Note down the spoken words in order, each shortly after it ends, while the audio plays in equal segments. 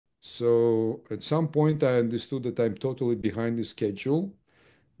So at some point, I understood that I'm totally behind the schedule,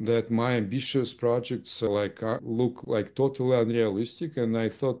 that my ambitious projects look like totally unrealistic, and I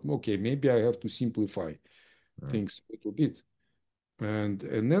thought, okay, maybe I have to simplify Mm. things a little bit. And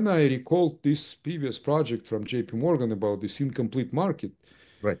then I recalled this previous project from JP Morgan about this incomplete market.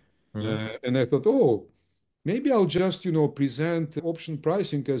 Right. Hmm. And I thought, oh, maybe I'll just, present option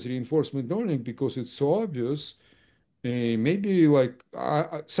pricing as reinforcement learning because it's so obvious. Maybe like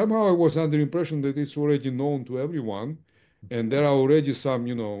somehow I was under the impression that it's already known to everyone, and there are already some,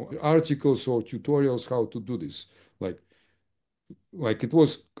 articles or tutorials how to do this. Like, like it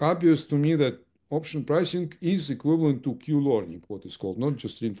was obvious to me that option pricing is equivalent to Q learning, what is called, not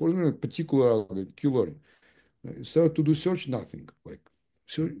just reinforcement, particular Q learning. I started to do search, nothing. Like,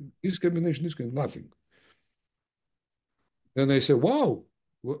 so this combination, nothing. Then I said, wow,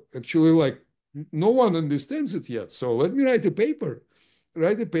 well, actually, like no one understands it yet. So let me write a paper,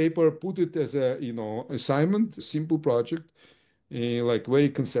 put it as a, assignment, simple project, like very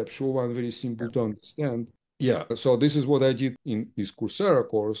conceptual one, very simple to understand. Yeah. So this is what I did in this Coursera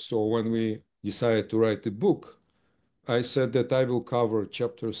course. So when we decided to write the book, I said that I will cover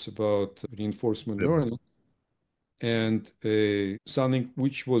chapters about reinforcement Really? learning and something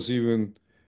which was even